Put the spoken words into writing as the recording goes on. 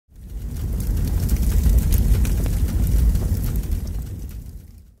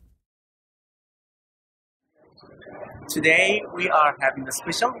Today we are having a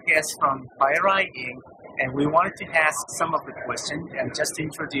special guest from FireEye Inc. and we wanted to ask some of the questions and just to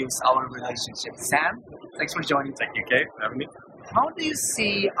introduce our relationship. Sam, thanks for joining. Thank you, Kate, for having me. How do you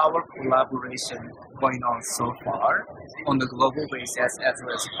see our collaboration going on so far on the global basis as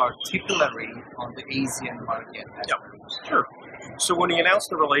well as particularly on the Asian market? Yeah, sure. So when we announced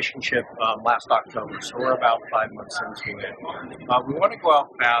the relationship last October, so we're about 5 months into it, we want to go out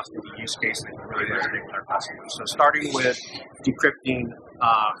fast with a use case that can really resonate with our customers. So starting with decrypting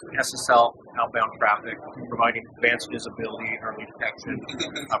SSL outbound traffic, providing advanced visibility, early detection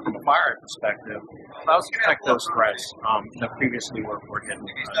from a FireEye perspective, allows us to detect those threats that previously were hidden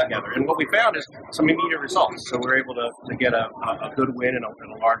together. And what we found is some immediate results. So we're able to get a good win in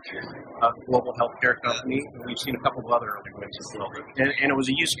a large global healthcare company. And we've seen a couple of other early wins as well. And it was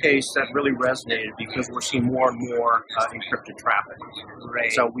a use case that really resonated because we're seeing more and more encrypted traffic.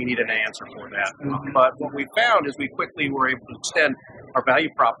 Right. So we need an answer for that. But what we found is we quickly were able to extend our value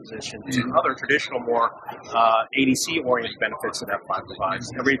proposition to other traditional, more ADC-oriented benefits that F5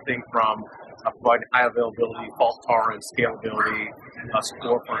 provides. Everything from providing high availability, fault tolerance, scalability,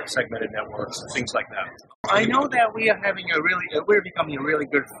 support for segmented networks, things like that. I know that we are having we're becoming a really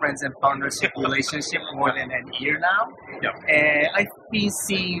good friends and partnership relationship more than a year now. Yep. And I've been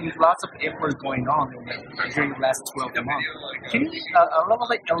seeing lots of efforts going on during the last 12 months. Can you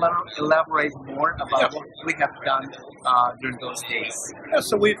elaborate more about what we have done during those days? Yeah,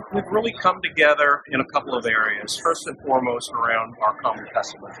 so we've really come together in a couple of areas. First and foremost around our common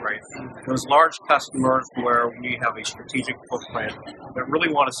customers, right? Those large customers where we have a strategic footprint that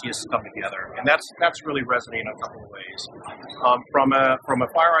really want to see us come together. And that's really resonating in a couple of ways. From a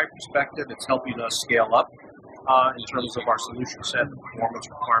FireEye perspective, it's helping us scale up in terms of our solution set and performance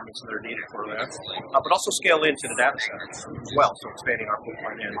requirements that are needed for that, but also scale into the data centers as well, so expanding our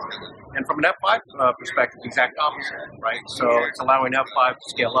footprint in. And from an F5 perspective, the exact opposite, right? So it's allowing F5 to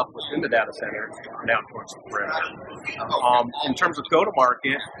scale up within the data center and out towards the perimeter. In terms of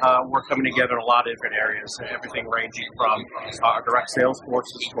go-to-market, we're coming together in a lot of different areas, everything ranging from our direct sales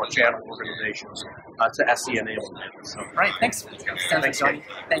forces to our channel organizations to SE enablement. So, right, thanks.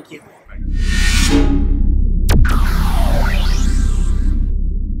 Thank you.